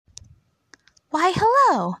Why,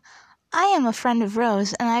 hello! I am a friend of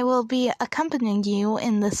Rose, and I will be accompanying you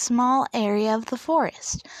in this small area of the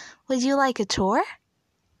forest. Would you like a tour?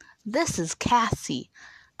 This is Cassie.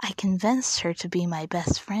 I convinced her to be my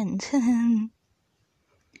best friend.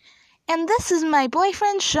 And this is my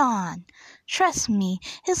boyfriend, Sean. Trust me,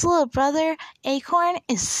 his little brother, Acorn,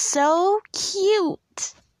 is so cute.